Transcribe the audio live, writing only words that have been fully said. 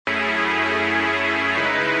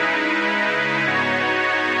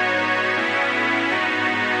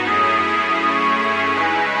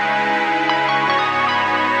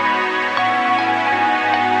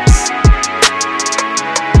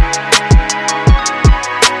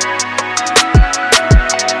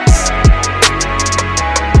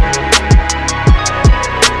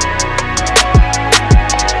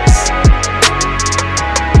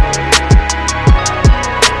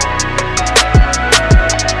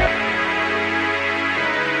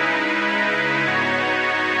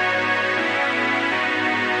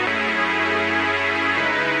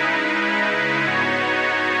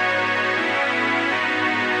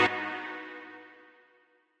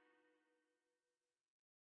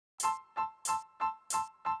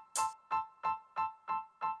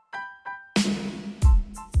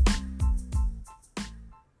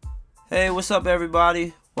Hey, what's up,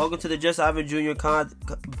 everybody? Welcome to the Just Ivan Jr.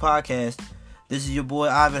 podcast. This is your boy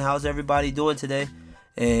Ivan. How's everybody doing today?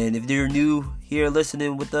 And if you're new here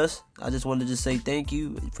listening with us, I just wanted to say thank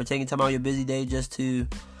you for taking time out of your busy day just to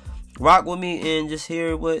rock with me and just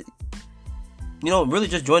hear what, really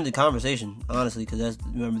just join the conversation, honestly, because this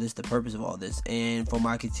is the purpose of all this. And for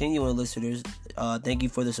my continuing listeners, thank you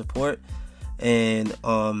for the support, and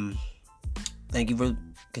thank you for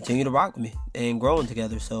continuing to rock with me and growing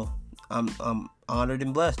together. So I'm honored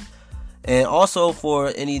and blessed. And also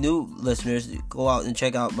for any new listeners, go out and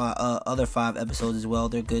check out my other 5 episodes as well.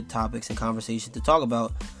 They're good topics and conversations to talk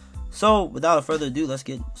about. So without further ado, let's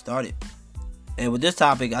get started. And with this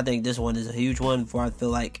topic, I think this one is a huge one for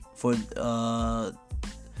the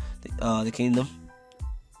kingdom,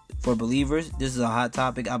 for believers. This is a hot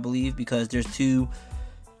topic, I believe, because there's 2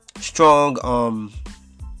 strong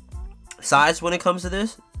sides when it comes to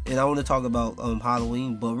this. And I want to talk about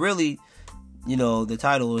Halloween, but really, the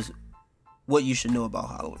title is what you should know about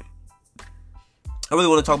Halloween. I really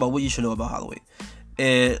want to talk about what you should know about Halloween.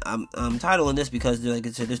 And I'm titling this because, like I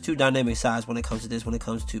said, there's 2 dynamic sides when it comes to this, when it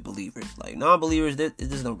comes to believers. Like, non-believers,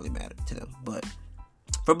 this don't really matter to them. But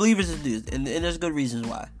for believers, it does. And there's good reasons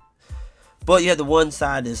why. But you have the one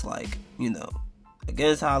side that's like,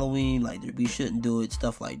 against Halloween, like, we shouldn't do it,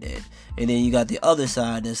 stuff like that. And then you got the other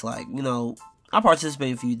side that's like, I participate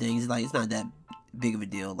in a few things. Like, it's not that big of a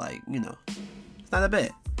deal. Like, it's not that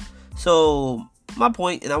bad. So, my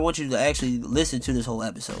point, and I want you to actually listen to this whole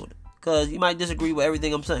episode, because you might disagree with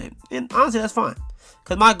everything I'm saying. And honestly, that's fine.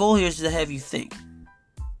 Because my goal here is to have you think.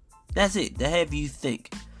 That's it. To have you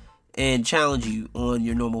think. And challenge you on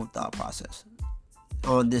your normal thought process.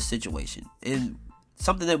 On this situation. And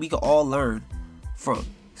something that we can all learn from.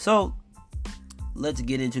 So, let's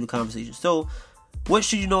get into the conversation. So, what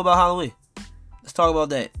should you know about Halloween? Let's talk about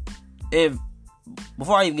that. And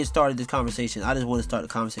before I even get started this conversation, I just want to start the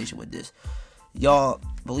conversation with this. Y'all,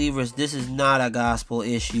 believers, this is not a gospel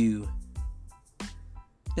issue.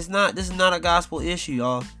 This is not a gospel issue,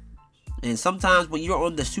 y'all. And sometimes when you're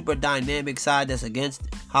on the super dynamic side that's against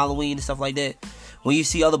Halloween and stuff like that, when you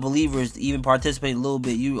see other believers even participate a little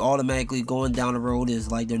bit, you automatically going down the road is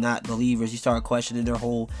like they're not believers. You start questioning their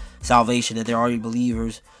whole salvation, that they're already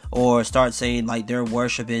believers, or start saying like they're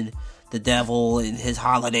worshiping the devil and his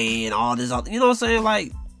holiday and all this other, you know what I'm saying?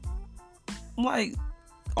 Like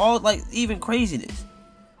all, like, even craziness.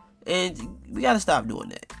 And we gotta stop doing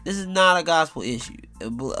that. This is not a gospel issue. If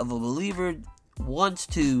a believer wants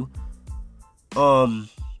to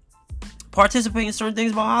participate in certain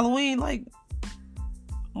things about Halloween, like,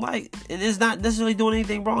 and it's not necessarily doing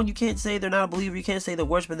anything wrong. You can't say they're not a believer. You can't say they're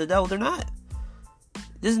worshiping the devil. They're not.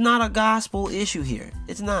 This is not a gospel issue here.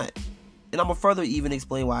 It's not. And I'm going to further even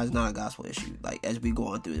explain why it's not a gospel issue, like, as we go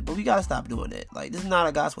on through it. But we got to stop doing that. Like, this is not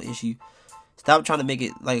a gospel issue. Stop trying to make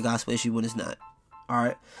it like a gospel issue when it's not.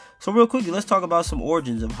 Alright? So, real quickly, let's talk about some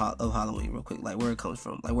origins of Halloween real quick. Like, where it comes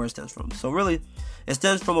from. Like, where it stems from. So, really, it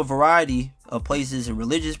stems from a variety of places and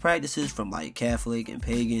religious practices from, like, Catholic and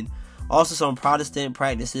pagan. Also, some Protestant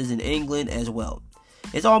practices in England as well.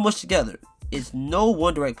 It's all mushed together. It's no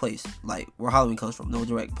one direct place, like, where Halloween comes from. No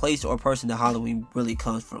direct place or person that Halloween really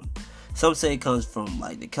comes from. Some say it comes from,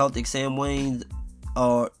 like, the Celtic Samhain,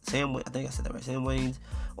 or I think I said that right, Samhain,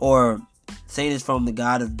 or saying it's from the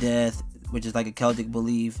god of death, which is like a Celtic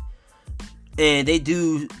belief. And they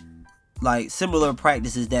do, like, similar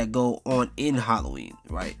practices that go on in Halloween,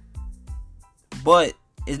 right? But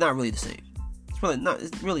it's not really the same. It's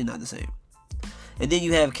really not the same. And then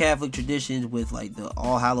you have Catholic traditions with, like, the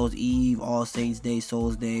All Hallows Eve, All Saints Day,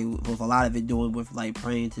 Souls Day, with a lot of it doing with, like,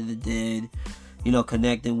 praying to the dead,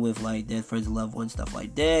 connecting with, like, dead friends and loved ones, stuff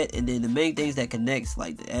like that. And then the main things that connects,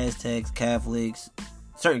 like, the Aztecs, Catholics,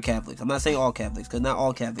 certain Catholics. I'm not saying all Catholics, because not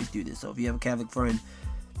all Catholics do this. So if you have a Catholic friend,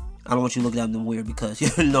 I don't want you to look at them weird because,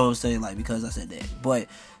 you know what I'm saying, like, because I said that. But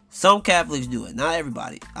some Catholics do it. Not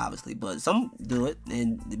everybody, obviously, but some do it.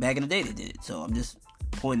 And back in the day, they did it. So I'm just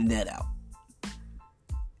pointing that out.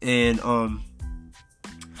 And,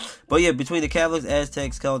 but yeah, between the Catholics,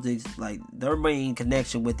 Aztecs, Celtics, like, their main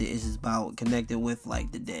connection with it is about connecting with,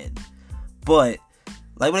 like, the dead. But,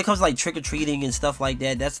 like, when it comes to, like, trick-or-treating and stuff like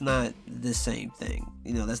that, that's not the same thing.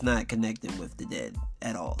 That's not connecting with the dead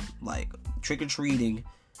at all. Like, trick-or-treating,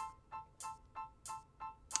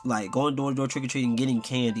 like, going door-to-door trick-or-treating, getting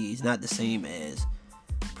candy is not the same as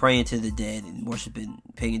praying to the dead and worshiping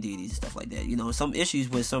pagan deities and stuff like that. Some issues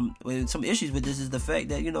with this is the fact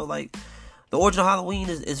that, like, the origin of Halloween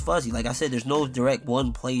is fuzzy. Like I said, there's no direct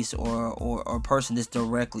one place or person this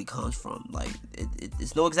directly comes from. Like,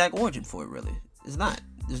 it's no exact origin for it, really. It's not.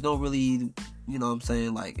 There's no really, you know what I'm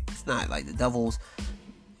saying? Like, it's not like the devil's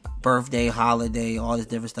birthday, holiday, all this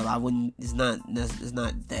different stuff. I wouldn't. It's not that. It's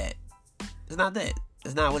not that.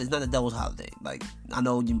 It's not what. It's not the devil's holiday. Like, I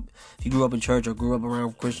know if you grew up in church or grew up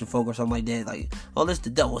around Christian folk or something like that, like, oh, this is the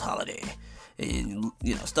devil's holiday, and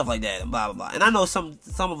stuff like that, and blah blah blah. And I know some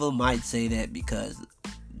of them might say that because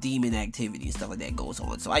demon activity and stuff like that goes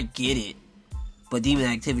on. So I get it, but demon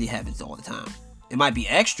activity happens all the time. It might be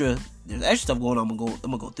extra. There's extra stuff going on. I'm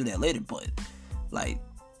gonna go through that later, but like,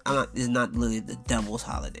 it's not really the devil's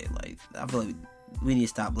holiday. Like, I feel like we need to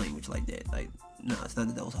stop language like that. Like, no, it's not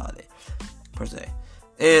the devil's holiday per se.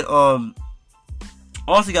 And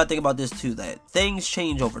also you gotta think about this too, that things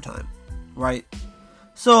change over time, right?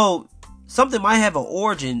 So something might have an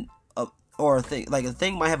origin or a thing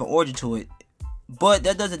might have an origin to it, but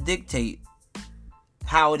that doesn't dictate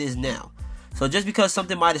how it is now. So just because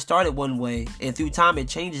something might have started one way and through time it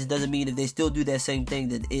changes, doesn't mean if they still do that same thing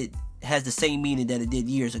that it has the same meaning that it did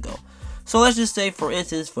years ago. So let's just say, for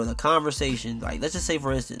instance, for the conversation, like, let's just say,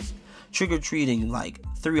 for instance, trick-or-treating like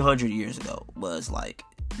 300 years ago was like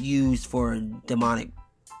used for demonic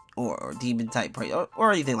or demon type prayer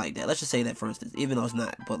or anything like that. Let's just say that, for instance, even though it's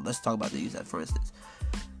not, but let's talk about the use that, for instance.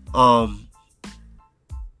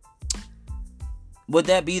 Would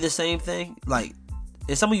that be the same thing? Like,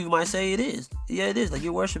 and some of you might say it is. Yeah, it is. Like,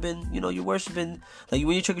 you're worshiping, like,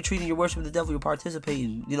 when you're trick-or-treating, you're worshiping the devil, you're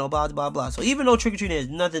participating, blah, blah, blah. So even though trick-or-treating has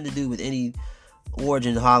nothing to do with any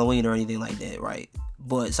origin of Halloween or anything like that, right?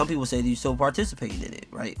 But some people say that you're still participating in it,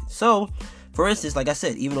 right? So, for instance, like I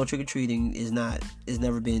said, even though trick-or-treating is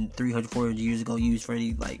never been 300, 400 years ago used for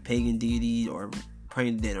any, like, pagan deity or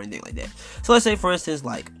praying to dead or anything like that. So let's say, for instance,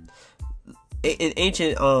 like, in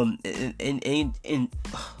ancient,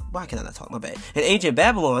 why can I not talk? My bad. In ancient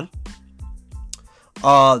Babylon,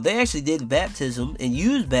 they actually did baptism and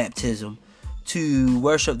used baptism to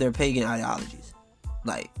worship their pagan ideologies.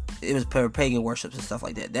 Like, it was pagan worships and stuff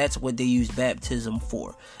like that. That's what they used baptism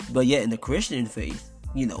for. But yet in the Christian faith,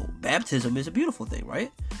 baptism is a beautiful thing,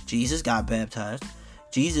 right? Jesus got baptized.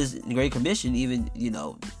 Jesus, in the Great Commission, even,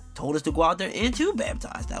 told us to go out there and to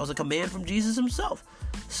baptize. That was a command from Jesus himself.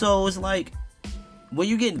 So it's like, when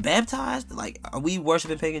you're getting baptized, like, are we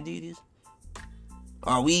worshiping pagan deities?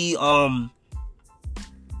 Are we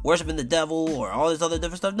worshiping the devil or all this other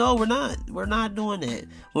different stuff? No, we're not. We're not doing that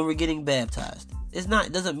when we're getting baptized. It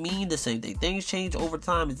doesn't mean the same thing. Things change over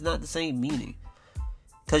time. It's not the same meaning.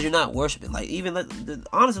 Because you're not worshiping. Like,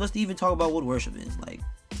 honestly, let's even talk about what worship is. Like,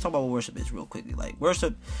 let's talk about what worship is real quickly. Like,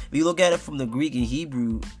 worship, if you look at it from the Greek and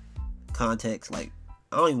Hebrew context, like,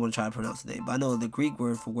 I don't even want to try to pronounce the name, but I know the Greek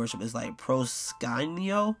word for worship is like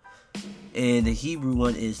proskynio, and the Hebrew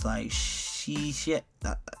one is like shash.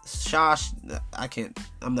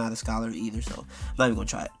 I'm not a scholar either, so I'm not even gonna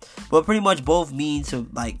try it. But pretty much both mean to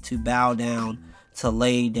bow down, to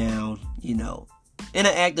lay down, in an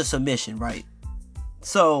act of submission, right?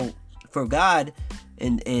 So for God,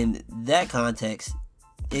 in that context,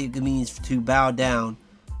 it means to bow down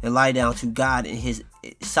and lie down to God and His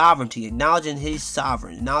sovereignty, acknowledging His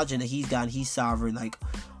sovereign, acknowledging that He's God, He's sovereign, like,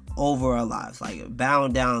 over our lives, like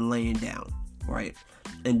bowing down and laying down, right?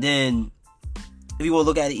 And then, if you want to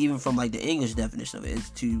look at it even from like the English definition of it, it's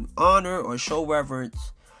to honor or show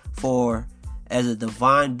reverence for as a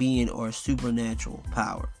divine being or supernatural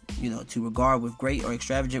power, to regard with great or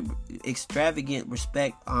extravagant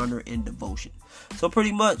respect, honor, and devotion. So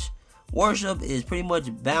pretty much, worship is pretty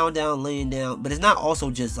much bowing down, laying down, but it's not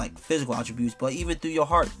also just like physical attributes, but even through your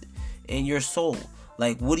heart and your soul.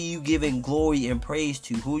 Like, what are you giving glory and praise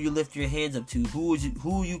to? Who you lift your hands up to? Who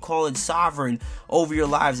are you calling sovereign over your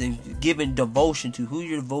lives and giving devotion to? Who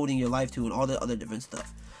you're devoting your life to, and all that other different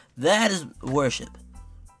stuff. That is worship.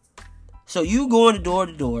 So you going door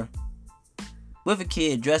to door with a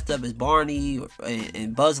kid dressed up as Barney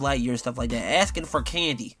and Buzz Lightyear and stuff like that, asking for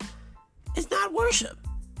candy. It's not worship.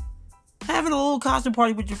 Having a little costume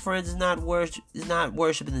party with your friends is not worship. It's not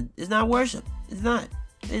worship. It's not worship. It's not.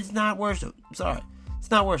 It's not worship. I'm sorry. It's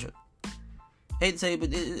not worship. I hate to say it, but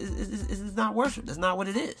it's not worship. That's not what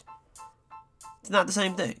it is. It's not the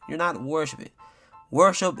same thing. You're not worshiping.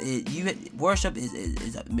 Worship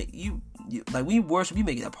is like, when you worship, you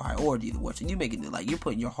make it a priority to worship. You making it like you're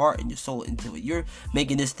putting your heart and your soul into it. You're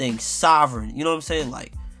making this thing sovereign. You know what I'm saying?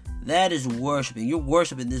 Like, that is worshiping. You're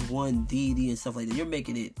worshiping this one deity and stuff like that. You're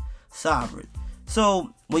making it sovereign.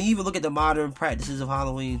 So when you even look at the modern practices of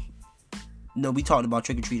Halloween, we talked about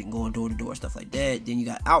trick-or-treating, going door to door, stuff like that. Then you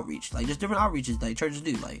got outreach. Like, there's different outreaches like churches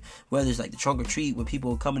do. Like, whether it's like the trunk or treat, where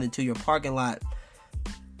people are coming into your parking lot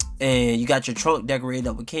and you got your trunk decorated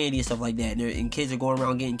up with candy and stuff like that, and kids are going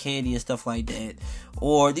around getting candy and stuff like that.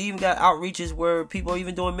 Or they even got outreaches where people are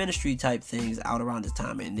even doing ministry type things out around this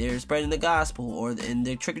time, and they're spreading the gospel, or in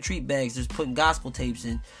their trick-or-treat bags they're putting gospel tapes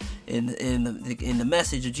in the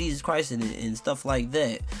message of Jesus Christ and stuff like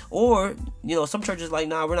that. Or, you know, some churches like,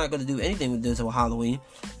 nah, we're not going to do anything with this on Halloween,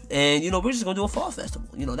 and, you know, we're just going to do a fall festival.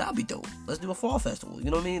 You know, that'd be dope. Let's do a fall festival.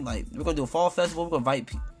 You know what I mean? Like, we're going to do a fall festival. We're going to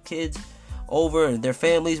invite kids over and their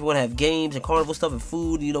families. We're going to have games and carnival stuff and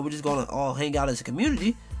food. You know, we're just going to all hang out as a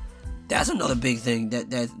community. That's another big thing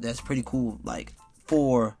that's pretty cool, like,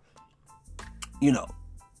 for, you know,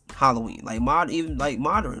 Halloween. Like,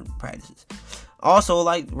 modern practices. Also,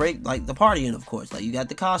 like the partying, of course. Like, you got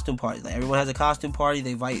the costume party. Like, everyone has a costume party.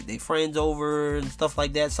 They invite their friends over and stuff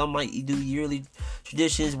like that. Some might do yearly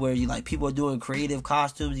traditions where you, like, people are doing creative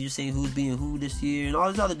costumes. You're seeing who's being who this year and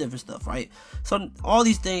all this other different stuff, right? So, all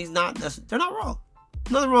these things, they're not wrong.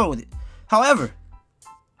 Nothing wrong with it. However,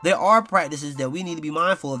 there are practices that we need to be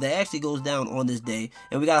mindful of that actually goes down on this day.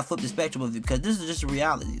 And we got to flip the spectrum of it, because this is just a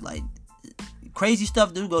reality. Like, crazy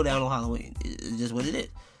stuff do go down on Halloween. It's just what it is.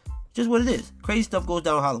 Just what it is. Crazy stuff goes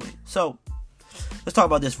down on Halloween. So, let's talk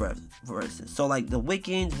about this for instance. So, like, the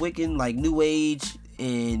Wiccan, like, New Age,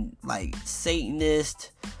 and, like,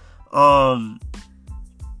 Satanist, some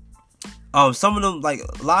of them, like,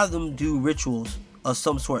 a lot of them do rituals of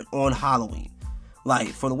some sort on Halloween. Like,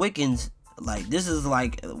 for the Wiccans, like, this is,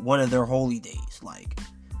 like, one of their holy days. Like,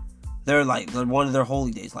 they're one of their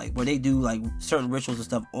holy days, like, where they do, like, certain rituals and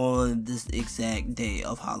stuff on this exact day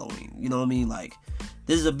of Halloween. You know what I mean? Like,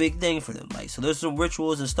 this is a big thing for them. Like, so there's some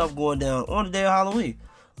rituals and stuff going down on the day of Halloween.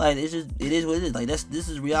 Like, it is what it is. Like, this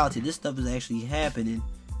is reality. This stuff is actually happening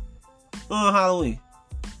on Halloween,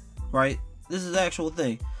 right? This is the actual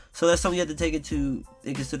thing. So that's something you have to take in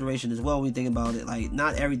consideration as well when you think about it. Like,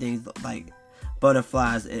 not everything's like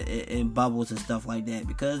butterflies and bubbles and stuff like that,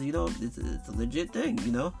 because, you know, it's a legit thing,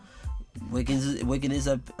 you know. Wiccan is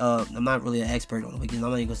I'm not really an expert on Wiccan. I'm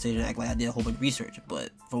not even gonna sit here and act like I did a whole bunch of research, but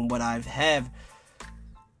from what I have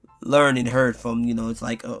learned and heard from, you know, it's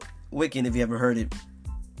like Wiccan, if you ever heard it,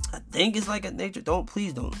 I think it's like a nature,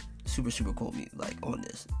 please don't super quote me like on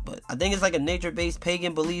this, but I think it's like a nature-based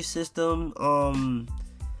pagan belief system,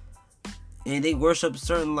 and they worship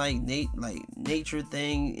certain like nature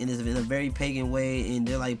thing, and it's in a very pagan way, and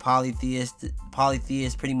they're like polytheists.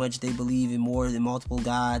 Pretty much, they believe in more than multiple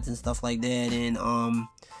gods and stuff like that, and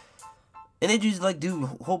they just like do a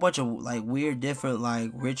whole bunch of like weird different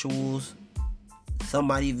like rituals. Some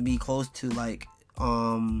might even be close to like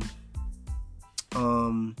I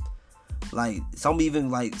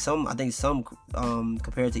think some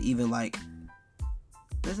compared to even like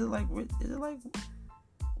is it like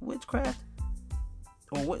witchcraft?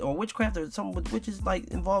 Or witchcraft, or something which is like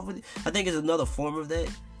involved with it. I think it's another form of that,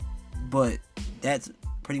 but that's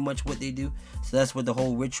pretty much what they do. So that's what the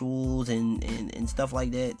whole rituals and stuff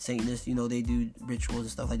like that. Satanists, you know, they do rituals and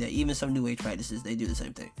stuff like that. Even some New Age practices, they do the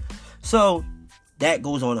same thing. So that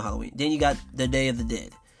goes on Halloween. Then you got the Day of the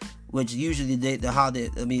Dead, which usually the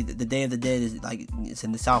Day of the Dead is like, it's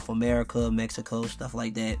in the South America, Mexico, stuff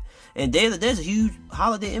like that. And Day of the Dead is a huge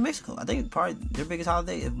holiday in Mexico. I think it's probably their biggest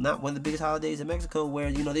holiday, if not one of the biggest holidays in Mexico, where,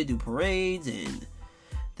 you know, they do parades, and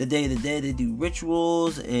the Day of the Dead, they do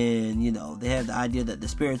rituals, and, you know, they have the idea that the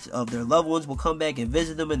spirits of their loved ones will come back and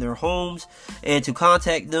visit them in their homes, and to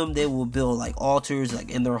contact them, they will build like altars like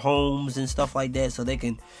in their homes and stuff like that, so they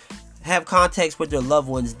can have contacts with their loved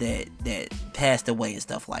ones that passed away and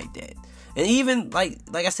stuff like that. And even like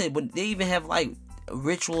I said, when they even have like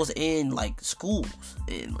rituals in like schools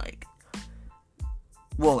and like,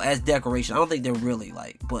 well, as decoration. I don't think they're really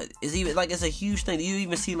like, but it's even like, it's a huge thing. You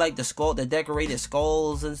even see like the decorated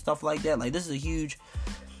skulls and stuff like that. Like, this is a huge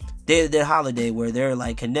Day of the Dead holiday where they're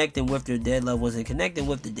like connecting with their dead loved ones and connecting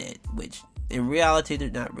with the dead, which in reality they're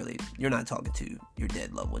not really. You're not talking to your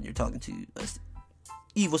dead loved one. You're talking to a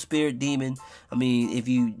evil spirit, demon. I mean, if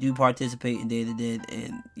you do participate in Day of the Dead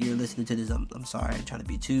and you're listening to this, I'm sorry, I'm trying to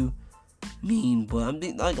be too mean, but I'm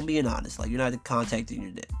being honest. Like, you're not contacting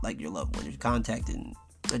your dead, like your loved one. You're contacting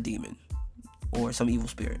a demon or some evil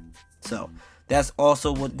spirit. So that's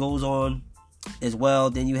also what goes on as well.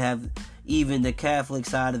 Then you have even the Catholic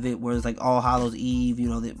side of it, where it's like All Hallows Eve. You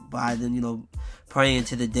know, that by them, you know, praying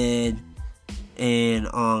to the dead, and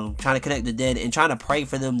trying to connect the dead and trying to pray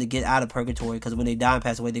for them to get out of purgatory, because when they die and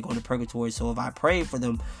pass away, they go into purgatory. So if I pray for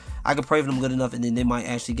them, I can pray for them good enough, and then they might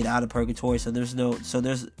actually get out of purgatory. So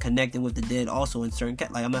there's connecting with the dead also in certain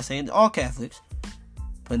like, I'm not saying all Catholics,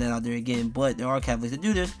 putting that out there again, but there are Catholics that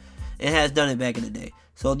do this and has done it back in the day.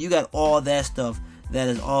 So you got all that stuff that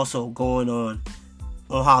is also going on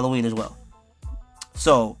Halloween as well.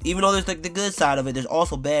 So even though there's like the good side of it, there's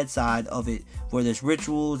also bad side of it, where there's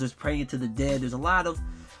rituals, there's praying to the dead, there's a lot of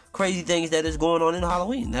crazy things that is going on in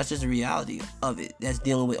Halloween. That's just the reality of it that's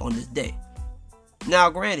dealing with on this day. Now,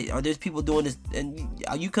 granted, are there people doing this, and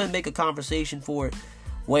you couldn't make a conversation for it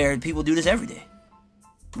where people do this every day,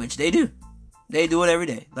 which they do. They do it every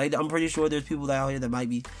day. Like, I'm pretty sure there's people out here that might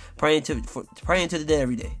be praying to the dead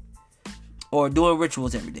every day, or doing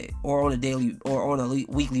rituals every day, or on a daily, or on a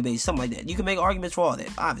weekly basis, something like that. You can make arguments for all that,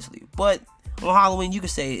 obviously. But on Halloween, you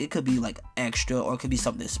could say it could be like extra, or it could be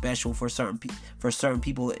something special for certain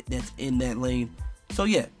people that's in that lane. So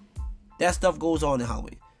yeah, that stuff goes on in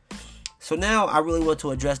Halloween. So now I really want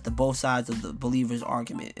to address the both sides of the believer's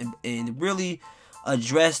argument, and really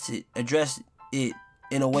address it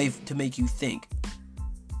in a way to make you think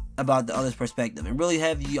about the other's perspective, and really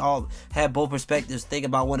have you all have both perspectives, think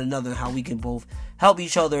about one another, and how we can both help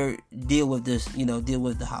each other deal with this, deal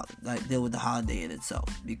with the holiday in itself,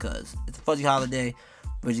 because it's a fuzzy holiday,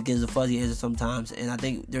 which gives a fuzzy answer sometimes, and I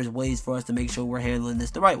think there's ways for us to make sure we're handling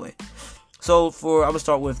this the right way. So I'm gonna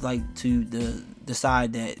start with to the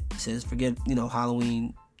side that says forget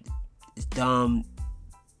Halloween is dumb,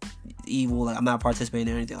 evil, like I'm not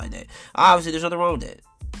participating or anything like that. Obviously, there's nothing wrong with that.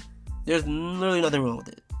 There's literally nothing wrong with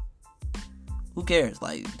it. Who cares?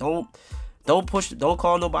 Like, don't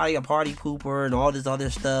call nobody a party pooper and all this other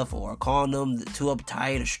stuff, or call them too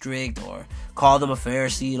uptight or strict, or call them a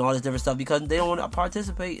Pharisee and all this different stuff, because they don't want to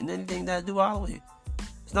participate in anything that do with Halloween.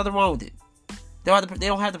 There's nothing wrong with it. They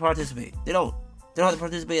don't have to participate. They don't have to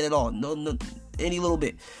participate at all. No, any little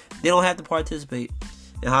bit. They don't have to participate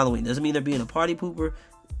in Halloween. Doesn't mean they're being a party pooper.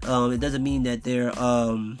 It doesn't mean that they're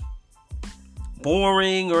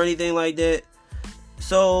boring or anything like that.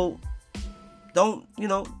 So don't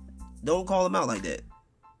call them out like that.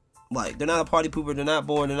 Like, they're not a party pooper, they're not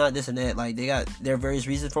boring, they're not this and that. Like, they got their various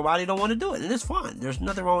reasons for why they don't want to do it, and it's fine. There's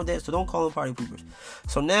nothing wrong with that, so don't call them party poopers.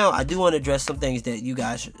 So now I do want to address some things that you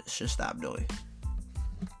guys should stop doing.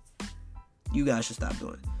 You guys should stop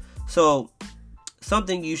doing. So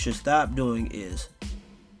something you should stop doing is,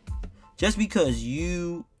 just because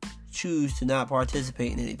you choose to not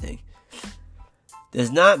participate in anything does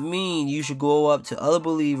not mean you should go up to other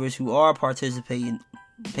believers who are participating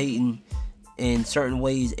in certain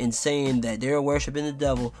ways and saying that they're worshiping the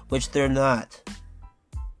devil, which they're not.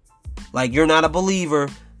 Like, you're not a believer,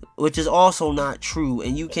 which is also not true,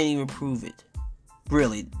 and you can't even prove it.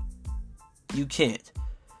 Really, you can't,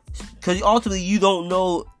 because ultimately you don't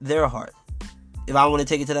know their heart. If I want to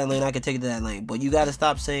take it to that lane, I can take it to that lane. But you got to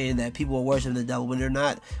stop saying that people are worshiping the devil when they're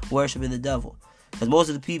not worshiping the devil. Because most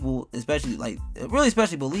of the people, especially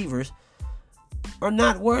believers, are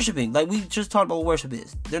not worshiping. Like we just talked about what worship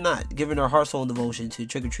is. They're not giving their heart, soul, and devotion to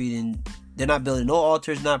trick-or-treating. They're not building no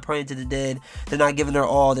altars, not praying to the dead. They're not giving their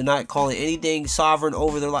all. They're not calling anything sovereign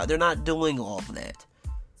over their life. They're not doing all of that.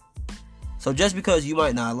 So just because you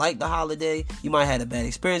might not like the holiday, you might have had a bad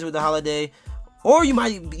experience with the holiday, or you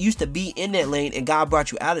might used to be in that lane and God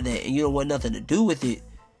brought you out of that and you don't want nothing to do with it,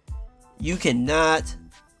 you cannot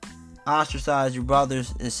ostracize your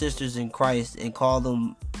brothers and sisters in Christ and call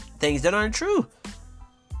them things that aren't true.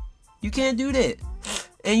 You can't do that.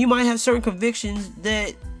 And you might have certain convictions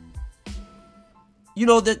that,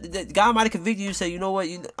 that God might have convicted you and say, you know what,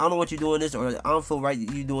 I don't know what you're doing this, or I don't feel right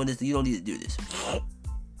that you're doing this, you don't need to do this.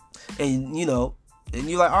 And, and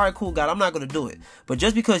you're like, all right, cool, God, I'm not going to do it. But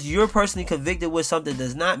just because you're personally convicted with something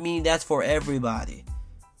does not mean that's for everybody.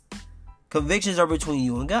 Convictions are between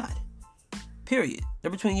you and God. Period. They're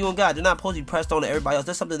between you and God. They're not supposed to be pressed on to everybody else.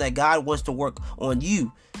 That's something that God wants to work on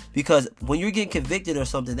you. Because when you're getting convicted or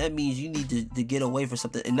something, that means you need to get away from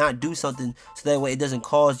something and not do something, so that way it doesn't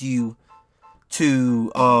cause you to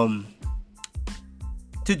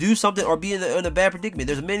do something or be in a bad predicament.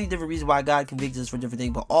 There's many different reasons why God convicts us for different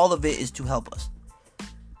things, but all of it is to help us.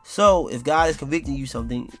 So if God is convicting you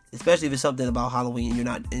something, especially if it's something about Halloween and you're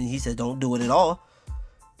not, and He says don't do it at all,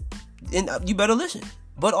 then you better listen.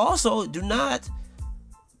 But also, do not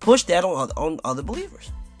push that on other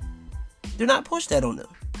believers. Do not push that on them.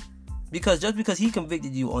 Because just because He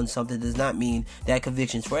convicted you on something does not mean that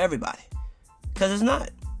conviction's for everybody. Because it's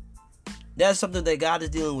not. That's something that God is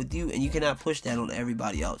dealing with you, and you cannot push that on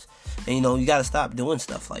everybody else. And you got to stop doing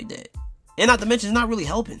stuff like that. And not to mention, it's not really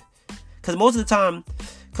helping. Because most of the time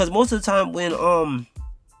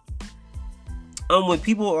when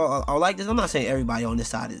people are like this, I'm not saying everybody on this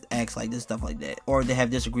side acts like this, stuff like that, or they have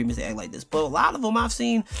disagreements that act like this, but a lot of them I've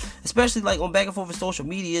seen, especially like on back and forth with social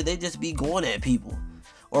media, they just be going at people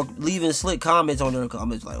or leaving slick comments on their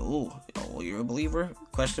comments like, oh, you're a believer? ?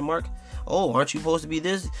 Oh, aren't you supposed to be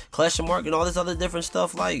this ? And all this other different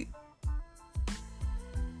stuff. Like,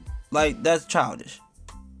 Like, that's childish.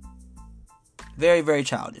 Very, very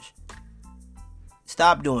childish.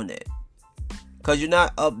 Stop doing that. Because you're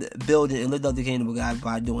not building and lift up the kingdom of God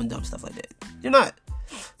by doing dumb stuff like that. You're not.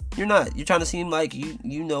 You're trying to seem like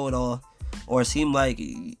you know it all. Or seem like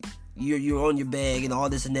you're on your bag and all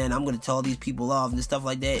this and that. And I'm going to tell these people off and stuff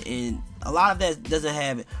like that. And a lot of that doesn't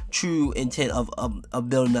have true intent of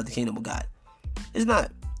building up the kingdom of God. It's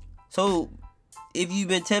not. So, if you've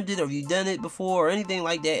been tempted or if you've done it before or anything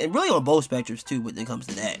like that, and really on both spectrums too when it comes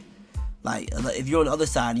to that. Like, if you're on the other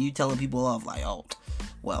side and you telling people off like, oh,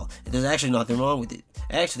 well, there's actually nothing wrong with it.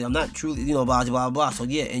 Actually, I'm not truly, blah, blah, blah, blah. So,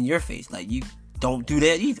 yeah, in your face. Like, you don't do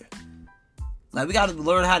that either. Like, we got to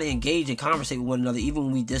learn how to engage and conversate with one another even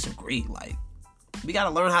when we disagree. Like, we got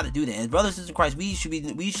to learn how to do that. As brothers and sisters in Christ, we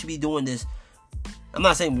should be doing this. I'm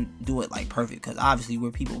not saying we do it, like, perfect, because obviously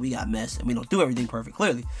we're people, we got mess, and we don't do everything perfect,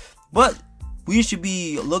 clearly. But we should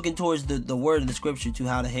be looking towards the word of the scripture to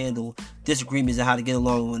how to handle disagreements and how to get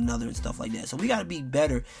along with one another and stuff like that. So we got to be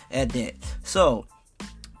better at that. So,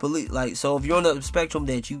 so if you're on the spectrum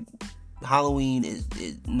that Halloween is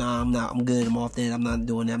nah, I'm not, I'm good, I'm off that, I'm not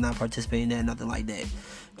doing that, I'm not participating in that, nothing like that.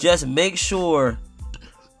 Just make sure,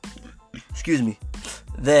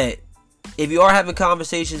 that if you are having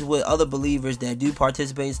conversations with other believers that do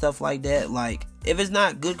participate in stuff like that, like, if it's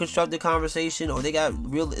not good constructive conversation, or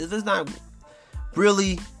if it's not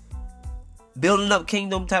really building up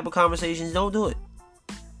kingdom type of conversations, don't do it.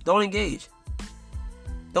 Don't engage.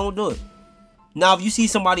 Don't do it. Now, if you see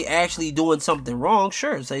somebody actually doing something wrong,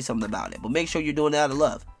 sure, say something about it. But make sure you're doing it out of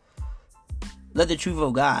love. Let the truth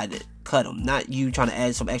of God cut them. Not you trying to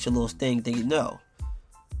add some extra little thing thinking, no.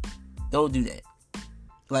 Don't do that.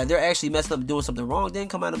 Like, they're actually messing up and doing something wrong, then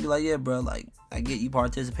come out and be like, yeah, bro, like, I get you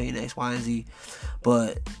participating in X, Y, and Z,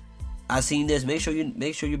 but I seen this. Make sure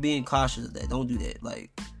you're being cautious of that. Don't do that. Like,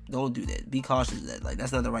 don't do that. Be cautious of that. Like,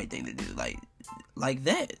 that's not the right thing to do. Like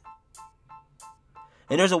that.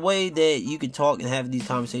 And there's a way that you can talk and have these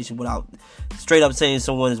conversations without straight up saying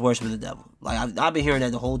someone is worshiping the devil. Like, I've been hearing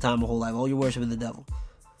that the whole time, my whole life. Oh, you're worshiping the devil.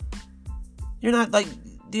 You're not, like,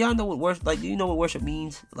 do y'all know what worship, like, do you know what worship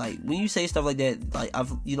means? Like, when you say stuff like that, like,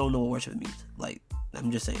 you don't know what worship means. Like,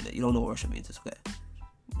 I'm just saying that. You don't know what worship means. It's okay.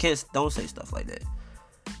 Don't say stuff like that.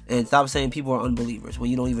 And stop saying people are unbelievers when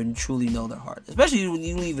you don't even truly know their heart. Especially when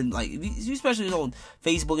you don't even, like, especially on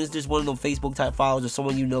Facebook, it's just one of those Facebook type followers or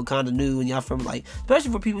someone you know kind of new and y'all from, like,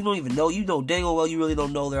 especially for people who don't even know, you know dang well you really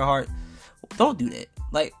don't know their heart. Don't do that.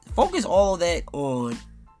 Like, focus all of that on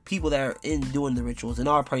people that are in doing the rituals and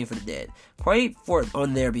are praying for the dead. Pray for it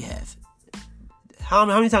on their behalf. How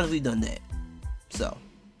many times have we done that? So,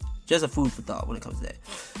 just a food for thought when it comes to that.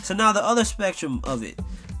 So now the other spectrum of it.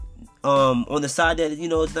 On the side that,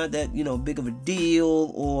 it's not that, big of a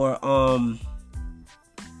deal, or,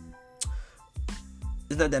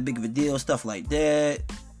 it's not that big of a deal, stuff like that.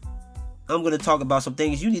 I'm going to talk about some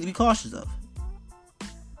things you need to be cautious of.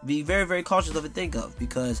 Be very, very cautious of and think of,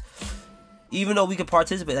 because even though we can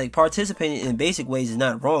participate, like, participating in basic ways is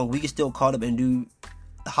not wrong, we can still caught up and do,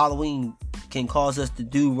 Halloween can cause us to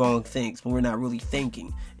do wrong things when we're not really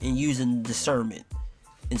thinking and using discernment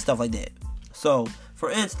and stuff like that. So,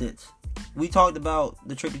 for instance, we talked about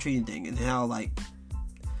the trick-or-treating thing and how, like,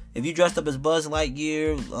 if you dressed up as Buzz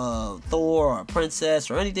Lightyear, Thor, or a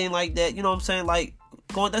princess, or anything like that, you know what I'm saying? Like,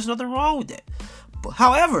 there's nothing wrong with that. But,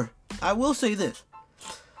 however, I will say this.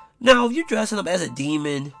 Now, if you're dressing up as a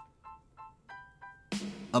demon,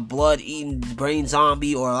 a blood-eating brain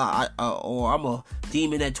zombie, or I'm a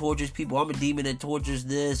demon that tortures people, I'm a demon that tortures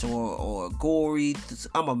this, or gory,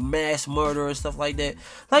 I'm a mass murderer and stuff like that.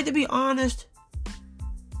 Like, to be honest,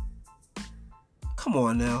 come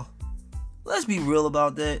on now. Let's be real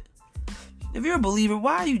about that. If you're a believer,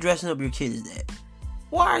 why are you dressing up your kid as that?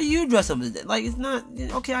 Why are you dressing up as that? Like, it's not,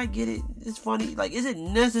 okay, I get it. It's funny. Like, is it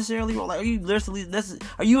necessarily wrong? Like,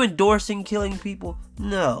 are you endorsing killing people?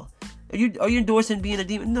 No. Are you endorsing being a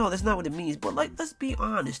demon? No, that's not what it means. But, like, let's be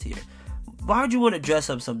honest here. Why would you want to dress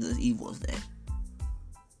up something as evil as that?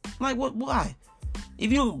 Like, what? Why?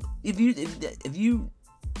 If you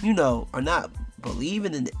are not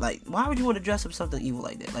believing in it, like, why would you want to dress up something evil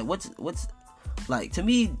like that? Like, what's like, to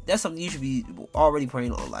me, that's something you should be already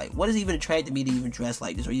praying on. Like, what is even attracting me to even dress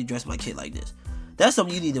like this, or you dress my kid like this? That's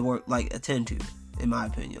something you need to attend to, in my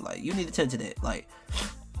opinion. Like, you need to attend to that. Like,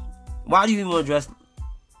 why do you even want to dress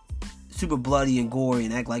super bloody and gory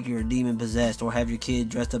and act like you're a demon possessed, or have your kid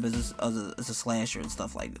dressed up as a slasher and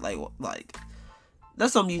stuff like that? Like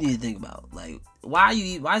that's something you need to think about. Like, why is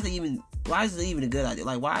it even a good idea?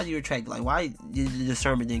 Like, why are you attracted? Like, why did the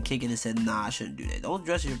discernment then kick in and said, nah, I shouldn't do that. Don't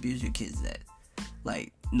dress or abuse your kids that.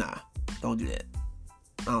 Like, nah, don't do that.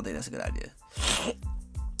 I don't think that's a good idea.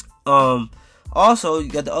 Also, you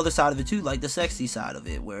got the other side of it too, like the sexy side of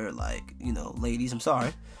it, where like, ladies, I'm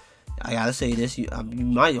sorry, I gotta say this. You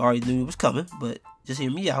might already knew it was coming, but just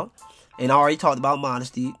hear me out. And I already talked about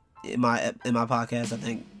modesty in my podcast, I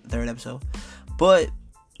think, third episode. But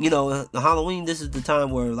the Halloween, this is the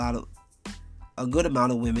time where a good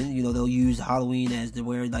amount of women, they'll use Halloween as to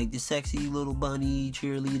wear like the sexy little bunny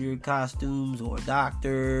cheerleader costumes or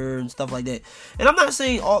doctor and stuff like that. And I'm not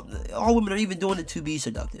saying all women are even doing it to be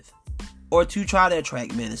seductive or to try to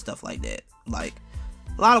attract men and stuff like that. Like,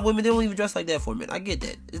 a lot of women, they don't even dress like that for men. I get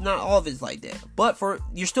that. It's not all of it's like that. But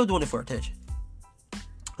you're still doing it for attention.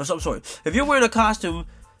 I'm sorry. If you're wearing a costume,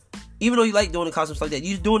 even though you like doing the costumes like that,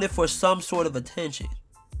 you're doing it for some sort of attention.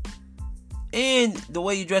 And the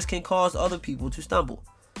way you dress can cause other people to stumble.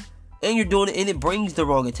 And you're doing it, and it brings the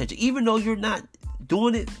wrong attention. Even though you're not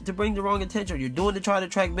doing it to bring the wrong attention, or you're doing it to try to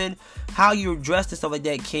attract men, how you're dressed and stuff like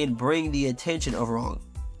that can bring the attention of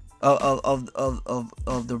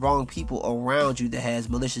the wrong people around you that has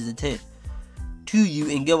malicious intent to you,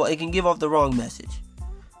 and it can give off the wrong message.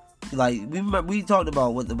 Like, we talked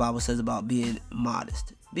about what the Bible says about being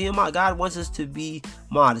modest. God wants us to be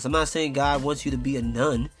modest. I'm not saying God wants you to be a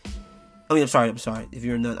nun. I mean, I'm sorry. If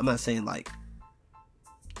you're a nun, I'm not saying like,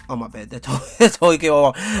 oh my bad, that totally came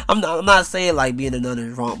off. I'm not saying like being a nun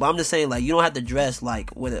is wrong, but I'm just saying like you don't have to dress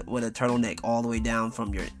like with a turtleneck all the way down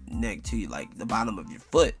from your neck to like the bottom of your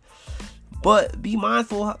foot. But be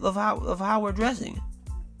mindful of how we're dressing.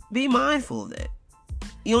 Be mindful of that.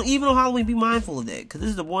 Even on Halloween, be mindful of that, because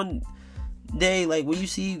this is the one day like where you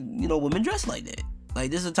see women dress like that. Like,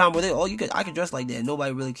 this is a time where I could dress like that and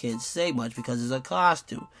nobody really can say much because it's a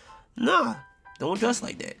costume. Nah, don't dress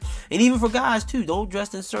like that. And even for guys too, don't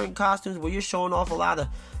dress in certain costumes where you're showing off a lot of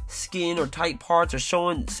skin or tight parts,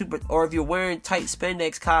 or if you're wearing tight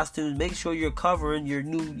spandex costumes, make sure you're covering your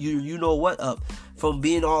new you know what up from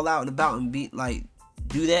being all out and about, and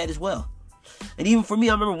do that as well. And even for me,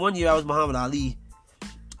 I remember one year I was Muhammad Ali,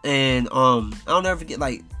 and I'll never forget,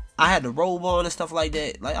 like, I had the robe on and stuff like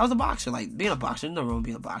that. Like, I was a boxer. Like, being a boxer, nothing wrong with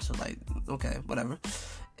being a boxer. Like, okay, whatever.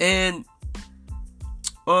 And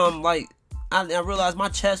I realized my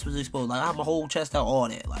chest was exposed. Like, I had my whole chest out, all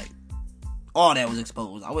that. Like, all that was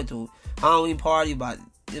exposed. I went to a Halloween party, but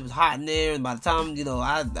it was hot in there, and by the time,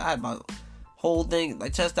 I had my whole thing,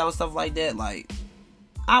 like, chest out and stuff like that, like,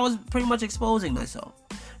 I was pretty much exposing myself.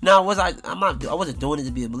 Now, I wasn't doing it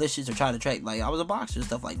to be malicious or try to attract, like, I was a boxer and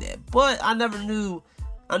stuff like that. But I never know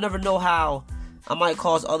how I might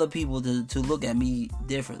cause other people to look at me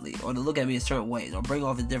differently, or to look at me in certain ways, or bring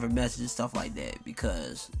off a different message and stuff like that,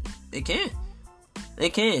 because it can.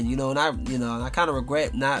 It can, and I kind of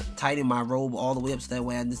regret not tightening my robe all the way up so that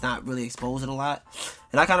way it's not really exposing a lot.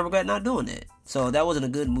 And I kind of regret not doing that. So that wasn't a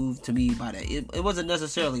good move to me by that. It wasn't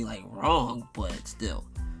necessarily, like, wrong, but still,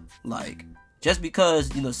 like, just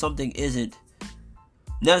because, something isn't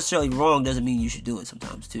necessarily wrong doesn't mean you should do it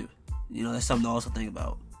sometimes, too. That's something to also think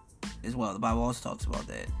about as well. The Bible also talks about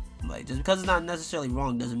that. Like, just because it's not necessarily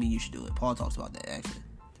wrong doesn't mean you should do it. Paul talks about that, actually,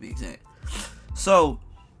 to be exact. So,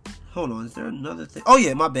 hold on, is there another thing? Oh,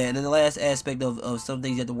 yeah, my bad. And then the last aspect of some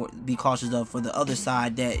things you have to be cautious of for the other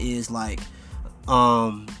side, that is, like,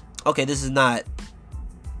 okay, this is not,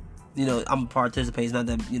 I'm participating, not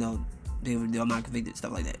that, I'm not convicted,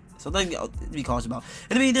 stuff like that. So nothing to be cautious about.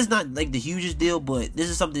 And I mean, this is not like the hugest deal, but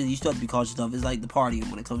this is something you still have to be cautious of. It's like the partying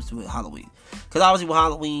when it comes to Halloween. Because obviously with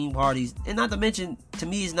Halloween parties, and not to mention, to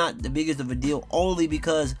me, it's not the biggest of a deal, only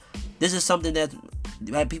because this is something that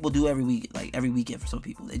people do every week, like every weekend for some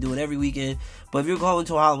people. They do it every weekend. But if you're going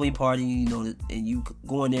to a Halloween party, and you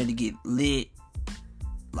go in there to get lit,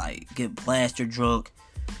 like get plastered drunk,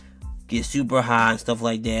 get super high and stuff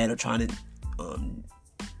like that, or trying to,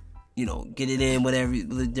 get it in with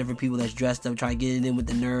the different people that's dressed up, try to get it in with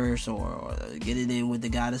the nurse, or get it in with the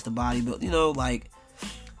guy that's the bodybuilder,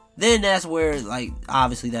 then that's where, like,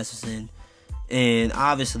 obviously that's a sin. And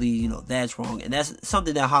obviously, that's wrong. And that's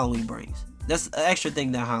something that Halloween brings. That's an extra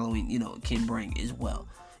thing that Halloween, can bring as well.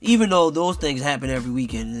 Even though those things happen every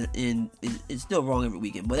weekend, and it's still wrong every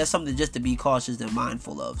weekend. But that's something just to be cautious and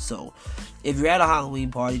mindful of. So, if you're at a Halloween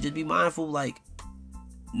party, just be mindful, like,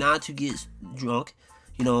 not to get drunk.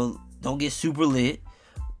 Don't get super lit.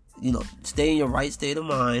 Stay in your right state of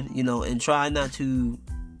mind, and try not to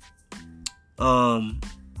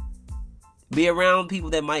be around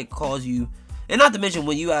people that might cause you, and not to mention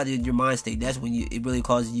when you out of your mind state, that's when it really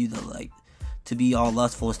causes you to be all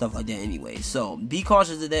lustful and stuff like that anyway. So be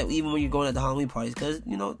cautious of that even when you're going at the Halloween parties, because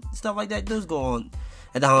stuff like that does go on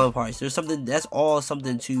at the Halloween parties. There's something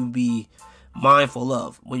to be mindful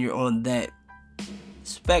of when you're on that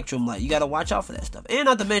spectrum, like, you gotta watch out for that stuff. And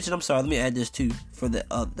not to mention, I'm sorry, let me add this too for the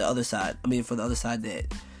other side. For the other side,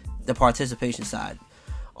 that the participation side.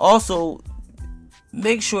 Also,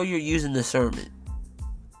 make sure you're using discernment,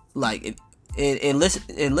 like, and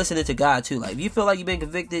listening to God too. Like, if you feel like you've been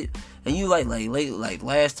convicted and you like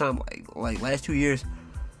last time, like last 2 years,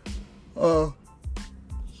 you're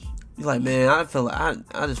like, man, I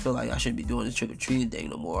just feel like I shouldn't be doing this trick or treating thing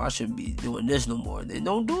no more. I shouldn't be doing this no more. Then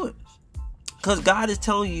don't do it, because God is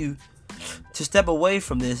telling you to step away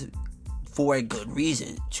from this for a good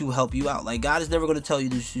reason, to help you out. Like, God is never going to tell you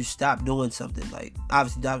to stop doing something. Like,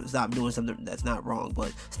 obviously, stop doing something that's not wrong,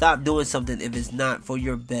 but stop doing something if it's not for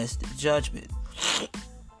your best judgment.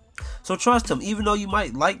 So trust Him, even though you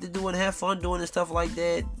might like to do and have fun doing and stuff like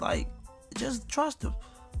that. Like, just trust Him.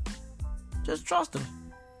 Just trust Him,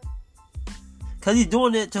 because He's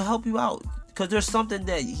doing it to help you out. Because there's something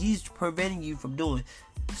that He's preventing you from doing.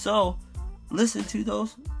 So listen to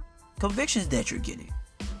those convictions that you're getting.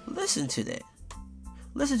 Listen to that.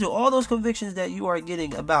 Listen to all those convictions that you are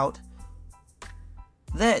getting about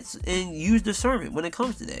that, and use discernment when it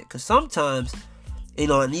comes to that. Because sometimes,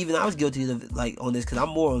 and even I was guilty of, like, on this, because I'm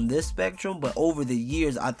more on this spectrum. But over the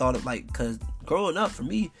years, I thought it, like, because growing up for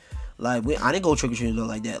me, like, I didn't go trick or treating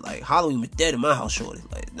like that. Like, Halloween was dead in my house, shorty.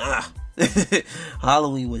 Like, nah.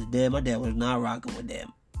 Halloween was dead. My dad was not rocking with that.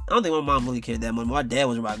 I don't think my mom really cared that much. My dad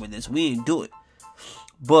was rocking with this. We didn't do it.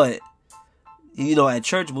 But at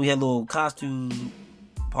church, when we had little costume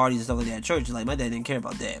parties and stuff like that at church, like, my dad didn't care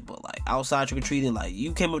about that. But, like, outside trick-or-treating, like,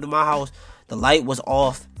 you came up to my house, the light was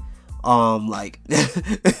off. The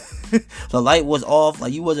light was off.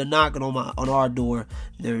 Like, you wasn't knocking on our door.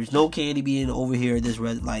 There's no candy being over here.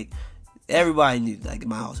 Like, everybody knew, like, in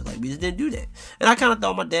my house, like, we just didn't do that. And I kind of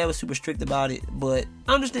thought my dad was super strict about it. But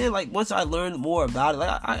I understand, like, once I learned more about it,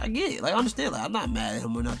 like, I get it. Like, I understand. Like, I'm not mad at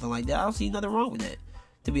him or nothing like that. I don't see nothing wrong with that.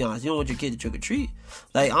 To be honest, you don't want your kid to trick or treat.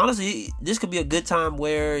 Like, honestly, this could be a good time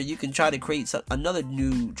where you can try to create another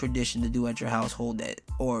new tradition to do at your household,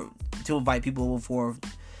 or to invite people over for.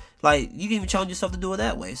 Like, you can even challenge yourself to do it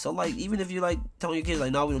that way. So, like, even if you're, like, telling your kids,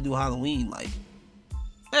 like, no, we don't do Halloween, like,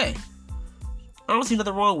 hey, I don't see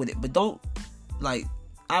nothing wrong with it. But don't, like,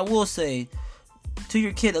 I will say to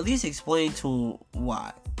your kid, at least explain to him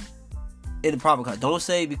why in the proper context. Don't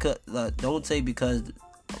say because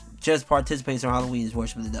just participating in Halloween is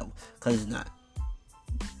worshiping the devil, because it's not.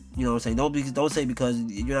 You know what I'm saying? Don't say because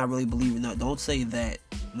you're not really believing that. Don't say that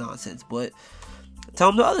nonsense. But tell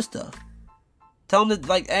them the other stuff. Tell them to,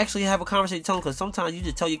 like, actually have a conversation. Tell them, because sometimes you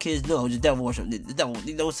just tell your kids, no, just devil worship. The devil.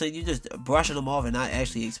 You don't say, you just brushing them off and not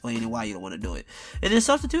actually explaining why you don't want to do it. And then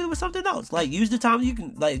substitute it with something else. Like, use the time you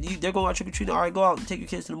can, like, they're going out trick or treating. All right, go out and take your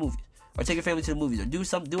kids to the movies. Or take your family to the movies, or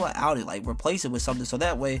do an outing, like, replace it with something, so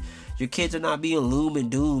that way your kids are not being loom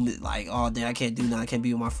and doom, like, oh, damn, I can't do nothing, I can't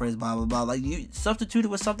be with my friends, blah blah blah. Like, you substitute it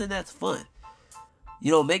with something that's fun.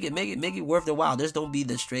 Make it worth their while. Just don't be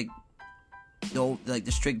the strict, the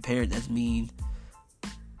strict parent that's mean.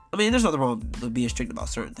 I mean, there's nothing wrong with being strict about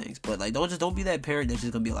certain things, but, like, don't be that parent that's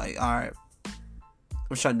just gonna be like, all right,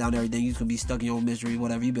 we're shutting down everything. You're just gonna be stuck in your own misery,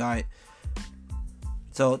 whatever. You be all right.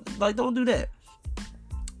 So, like, don't do that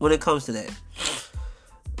when it comes to that.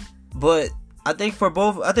 But I think for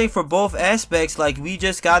both aspects, like, we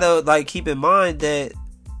just gotta, like, keep in mind that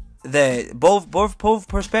both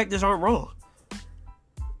perspectives aren't wrong.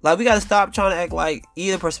 Like, we gotta stop trying to act like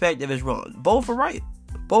either perspective is wrong. Both are right.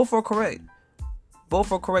 Both are correct.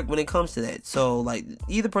 Both are correct when it comes to that. So, like,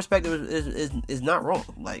 either perspective is not wrong.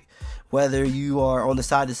 Like, whether you are on the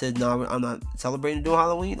side that says, no, I'm not celebrating doing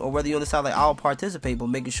Halloween, or whether you're on the side like, I'll participate, but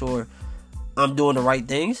making sure I'm doing the right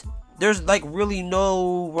things. There's, like, really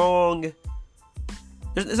no wrong.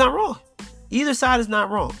 It's not wrong. Either side is not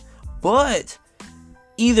wrong. But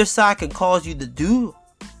either side can cause you to do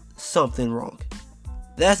something wrong.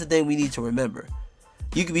 That's the thing we need to remember.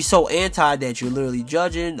 You can be so anti that you're literally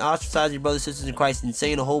judging, ostracizing your brothers and sisters in Christ, and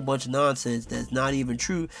saying a whole bunch of nonsense that's not even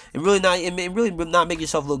true, and really not make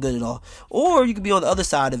yourself look good at all. Or you can be on the other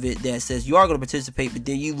side of it that says you are going to participate, but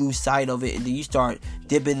then you lose sight of it, and then you start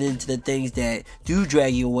dipping into the things that do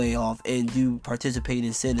drag you away off and do participate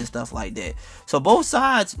in sin and stuff like that. So both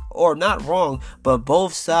sides are not wrong, but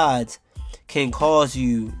both sides can cause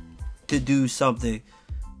you to do something,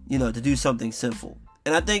 to do something sinful.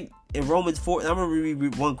 And I think in Romans 4, I'm going to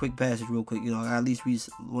read one quick passage real quick. I at least read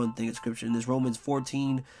one thing in Scripture. And this Romans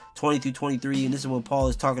 14, 20 through 23. And this is what Paul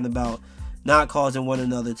is talking about, not causing one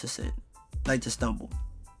another to sin, like to stumble,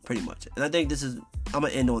 pretty much. And I think I'm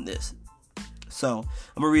going to end on this. So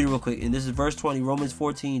I'm going to read it real quick. And this is verse 20, Romans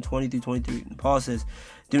 14, 20 through 23. And Paul says,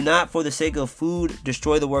 do not for the sake of food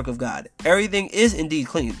destroy the work of God. Everything is indeed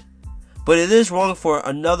clean, But it is wrong for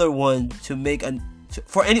anyone to make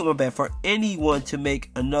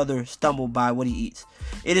another stumble by what he eats.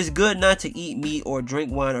 It is good not to eat meat or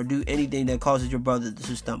drink wine or do anything that causes your brother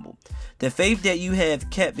to stumble. The faith that you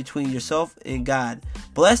have kept between yourself and God.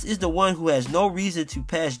 Blessed is the one who has no reason to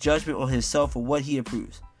pass judgment on himself for what he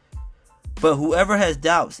approves. But whoever has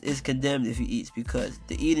doubts is condemned if he eats, because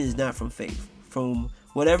the eating is not from faith. From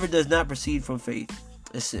whatever does not proceed from faith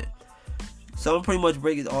is sin. So I'm pretty much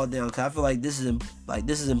breaking it all down, because I feel like this is an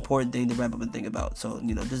important thing to wrap up and think about. So,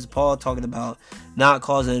 this is Paul talking about not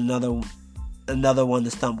causing another one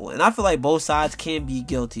to stumble. And I feel like both sides can be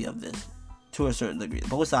guilty of this to a certain degree.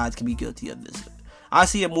 Both sides can be guilty of this. I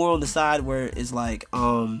see it more on the side where it's like,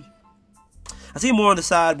 I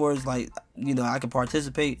can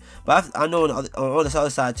participate, but I know on the other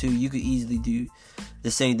side too, you could easily do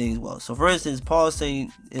the same thing as well. So for instance, Paul is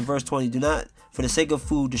saying in verse 20, do not, for the sake of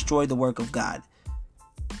food, destroy the work of God.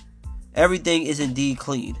 Everything is indeed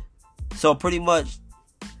clean. So pretty much,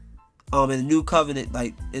 in the New Covenant,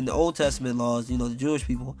 like in the Old Testament laws, the Jewish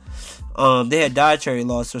people, they had dietary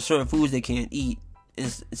laws, so certain foods they can't eat and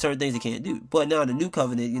certain things they can't do. But now in the New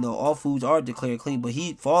Covenant, all foods are declared clean.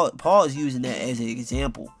 But Paul is using that as an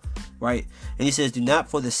example, right? And he says, do not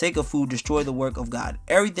for the sake of food destroy the work of God.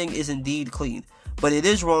 Everything is indeed clean, but it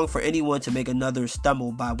is wrong for anyone to make another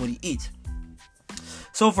stumble by what he eats.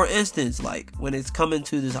 So for instance, like when it's coming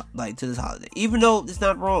to this holiday, even though it's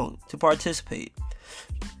not wrong to participate,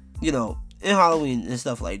 in Halloween and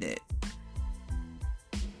stuff like that,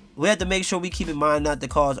 we have to make sure we keep in mind not to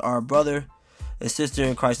cause our brother and sister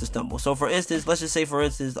in Christ to stumble. So for instance, let's just say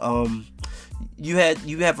you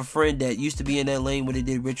have a friend that used to be in that lane where they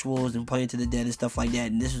did rituals and praying to the dead and stuff like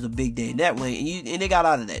that, and this was a big day in that lane, and they got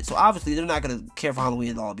out of that. So obviously they're not gonna care for Halloween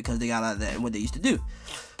at all because they got out of that and what they used to do.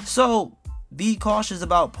 So be cautious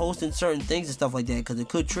about posting certain things and stuff like that, because it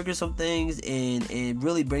could trigger some things and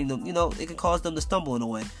really bring them, it can cause them to stumble in a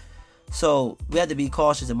way. So we have to be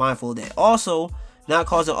cautious and mindful of that. Also, not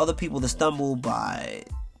causing other people to stumble by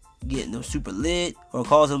getting them super lit, or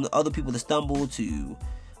causing other people to stumble to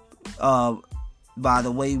by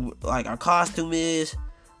the way like our costume is,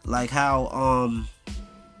 like how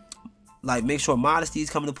like make sure modesty is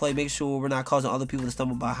coming to play. Make sure we're not causing other people to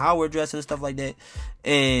stumble by how we're dressing and stuff like that.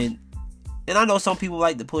 And I know some people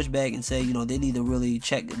like to push back and say, they need to really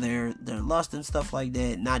check their lust and stuff like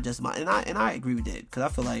that, not just and I agree with that, because I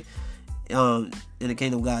feel like in the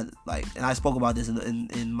kingdom of God, like, and I spoke about this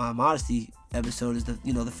in my modesty episode, is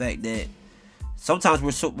the fact that sometimes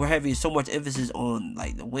we're having so much emphasis on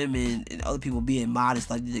like the women and other people being modest,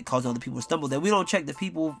 like it causes other people to stumble, that we don't check the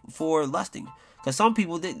people for lusting. Because some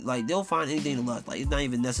people they'll find anything to lust. Like it's not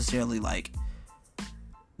even necessarily like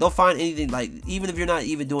they'll find anything, like even if you're not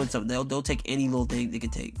even doing something, they'll take any little thing they can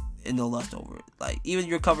take and they'll lust over it. Like even if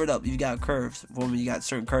you're covered up, if you got curves, woman, you got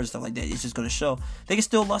certain curves and stuff like that, it's just gonna show. They can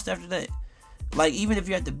still lust after that. Like even if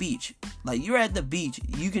you're at the beach, like you're at the beach,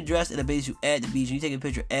 you can dress in a bathing suit at the beach and you take a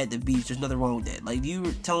picture at the beach. There's nothing wrong with that. Like you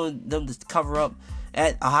were telling them to cover up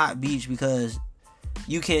at a hot beach because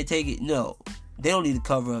you can't take it. No, they don't need to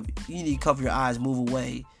cover up. You need to cover your eyes, move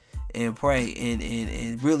away, and pray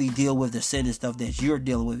and really deal with the sin and stuff that you're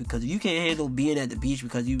dealing with. Because if you can't handle being at the beach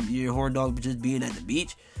because you're a horn dog but just being at the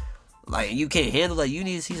beach, like you can't handle that, you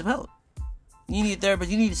need to see some help. You need a therapist,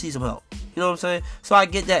 you need to see some help. You know what I'm saying? So I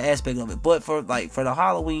get that aspect of it. But for the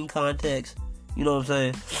Halloween context, you know what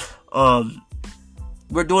I'm saying?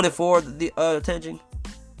 We're doing it for the attention.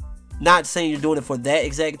 Not saying you're doing it for that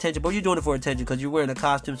exact attention, but you're doing it for attention because you're wearing a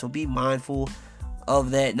costume. So be mindful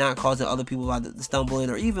of that, not causing other people to stumble in,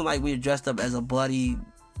 or even like when you're dressed up as a bloody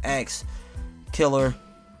axe killer,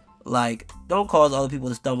 like don't cause other people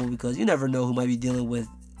to stumble, because you never know who might be dealing with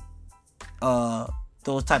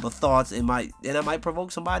those type of thoughts, and that might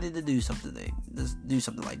provoke somebody to do something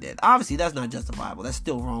like that. Obviously that's not justifiable, that's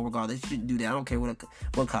still wrong regardless. You shouldn't do that. I don't care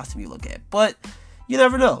what costume you look at, but you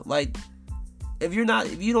never know. Like if you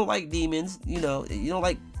don't like demons, you don't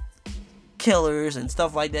like killers and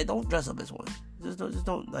stuff like that, don't dress up as one. Just don't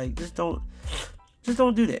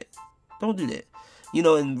do that. Don't do that.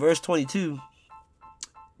 In verse 22,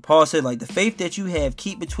 Paul said, like, the faith that you have,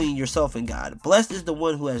 keep between yourself and God. Blessed is the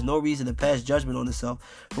one who has no reason to pass judgment on himself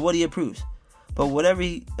for what he approves, for whatever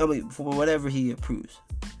he approves.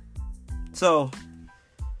 So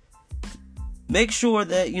make sure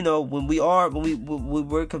that when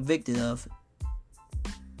we're convicted of,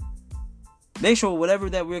 make sure whatever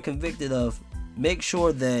that we're convicted of, make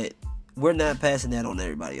sure that we're not passing that on to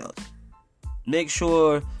everybody else. Make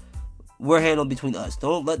sure we're handling between us.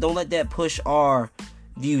 Don't let that push our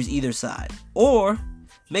views either side. Or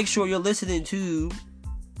make sure you're listening to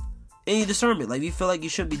any discernment. Like, if you feel like you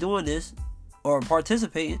shouldn't be doing this or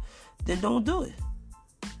participating, then don't do it.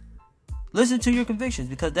 Listen to your convictions,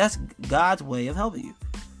 because that's God's way of helping you.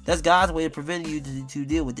 That's God's way of preventing you to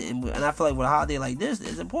deal with it. And I feel like with a holiday like this,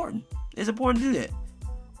 it's important. It's important to do that.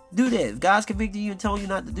 Do that. If God's convicting you and telling you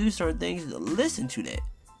not to do certain things, listen to that.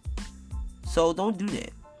 So don't do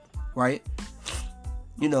that. Right?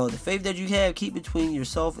 The faith that you have, keep between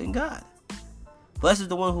yourself and God. Blessed is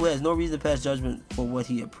the one who has no reason to pass judgment for what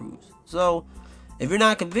he approves. So, if you're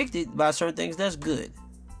not convicted by certain things, that's good.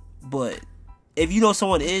 But if you know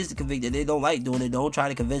someone is convicted, they don't like doing it, don't try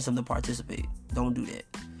to convince them to participate. Don't do that.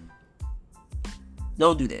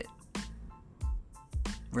 Don't do that.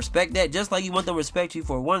 Respect that, just like you want them to respect you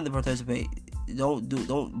for wanting to participate.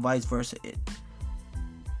 Don't vice versa it.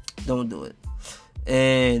 Don't do it.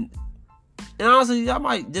 And honestly, I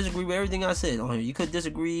might disagree with everything I said on here. You could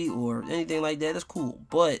disagree or anything like that. That's cool.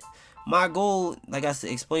 But my goal, like I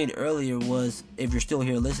explained earlier, was, if you're still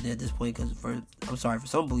here listening at this point, because I'm sorry, for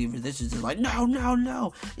some believers, this is just like, no,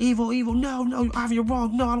 evil, no, Ivan, you're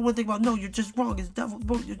wrong. No, I don't want to think about, no, you're just wrong. It's devil,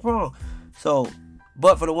 you're wrong. So,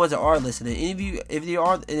 but for the ones that are listening, and if you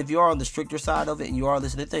are on the stricter side of it and you are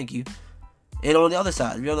listening, thank you. And on the other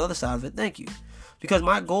side, if you're on the other side of it, thank you. Because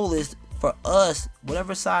my goal is for us,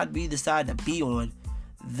 whatever side we decide to be on,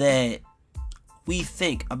 that we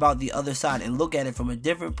think about the other side and look at it from a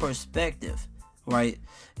different perspective, right?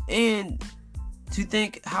 And to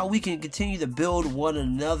think how we can continue to build one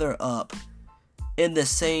another up in the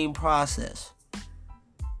same process.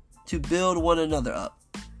 To build one another up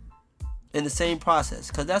in the same process.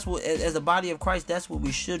 Because that's what, as a body of Christ, that's what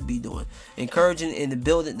we should be doing. Encouraging and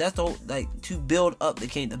building. That's to build up the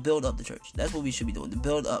kingdom, to build up the church. That's what we should be doing, to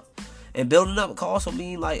build up. And building up can also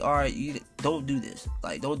mean, like, all right, you don't do this.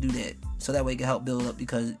 Like, don't do that. So that way it can help build up,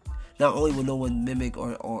 because not only will no one mimic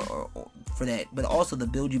or for that, but also to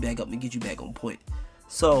build you back up and get you back on point.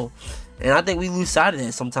 So, and I think we lose sight of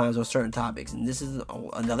that sometimes on certain topics. And this is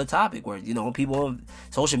another topic where, people on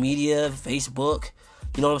social media, Facebook,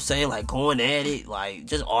 you know what I'm saying, like, going at it, like,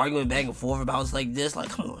 just arguing back and forth about it's like this. Like,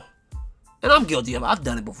 come on. And I'm guilty of it. I've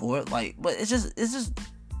done it before. Like, but it's just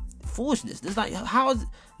foolishness. It's like, how is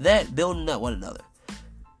that building up one another?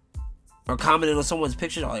 Or commenting on someone's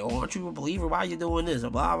picture, like, oh, aren't you a believer? Why are you doing this? Or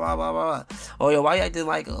blah, blah, blah, blah. Oh, yo, why you acting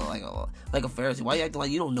like a Pharisee? Why you acting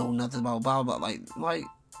like you don't know nothing about blah, blah, blah? Like,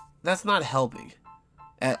 that's not helping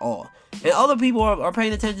at all. And other people are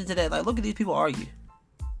paying attention to that. Like, look at these people argue.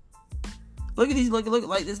 Look at these, look,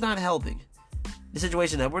 like, it's not helping the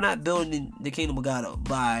situation. That we're not building the kingdom of God up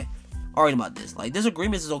by arguing about this. Like,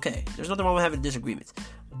 disagreements is okay. There's nothing wrong with having disagreements.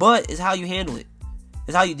 But it's how you handle it.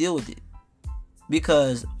 It's how you deal with it.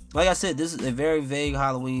 Because, like I said, this is a very vague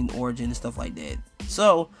Halloween origin and stuff like that.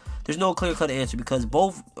 So, there's no clear-cut answer, because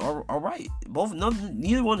both are right.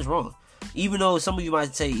 Neither one is wrong. Even though some of you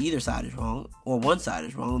might say either side is wrong, or one side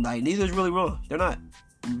is wrong, like, neither is really wrong. They're not.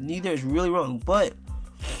 Neither is really wrong. But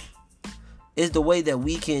it's the way that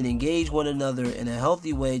we can engage one another in a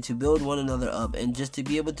healthy way to build one another up, and just to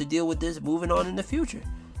be able to deal with this moving on in the future.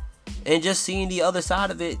 And just seeing the other side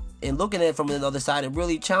of it and looking at it from another side and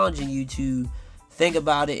really challenging you to think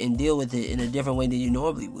about it and deal with it in a different way than you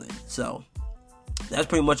normally would. So, that's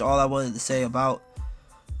pretty much all I wanted to say about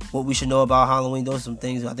what we should know about Halloween. Those are some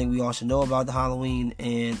things I think we all should know about the Halloween.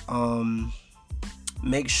 And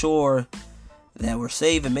make sure that we're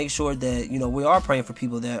safe, and make sure that, we are praying for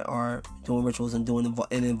people that are doing rituals and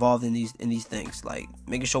involved in these things. Like,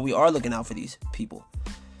 making sure we are looking out for these people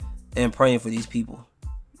and praying for these people.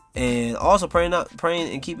 And also praying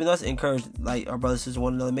and keeping us encouraged, like our brothers and sisters,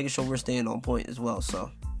 one another, making sure we're staying on point as well.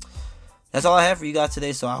 So that's all I have for you guys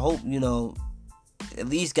today. So I hope, at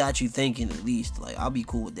least got you thinking. At least, like, I'll be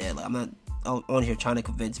cool with that. Like, I'm not on here trying to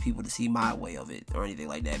convince people to see my way of it or anything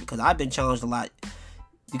like that, because I've been challenged a lot.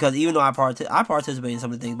 Because even though I participate in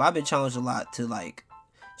some of the things, but I've been challenged a lot to, like,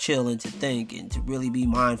 chill and to think and to really be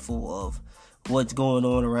mindful of what's going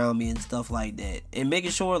on around me and stuff like that, and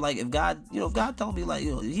making sure, like, if God told me, like,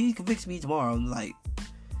 He convicts me tomorrow, I'm like,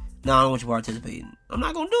 nah, I don't want you participating, I'm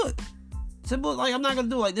not gonna do it. Simple. Like, I'm not gonna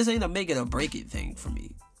do it. Like, this ain't a make it or break it thing for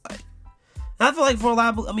me. Like, and I feel like for a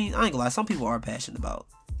lot of, I ain't gonna lie, some people are passionate about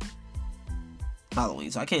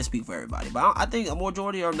Halloween, so I can't speak for everybody, but I think a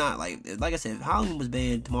majority are not. Like I said, if Halloween was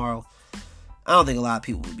banned tomorrow, I don't think a lot of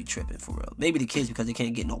people would be tripping, for real. Maybe the kids, because they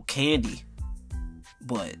can't get no candy,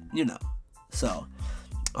 but so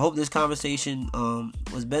I hope this conversation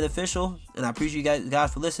was beneficial, and I appreciate you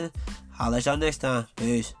guys for listening. I'll let y'all next time.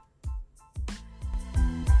 Peace.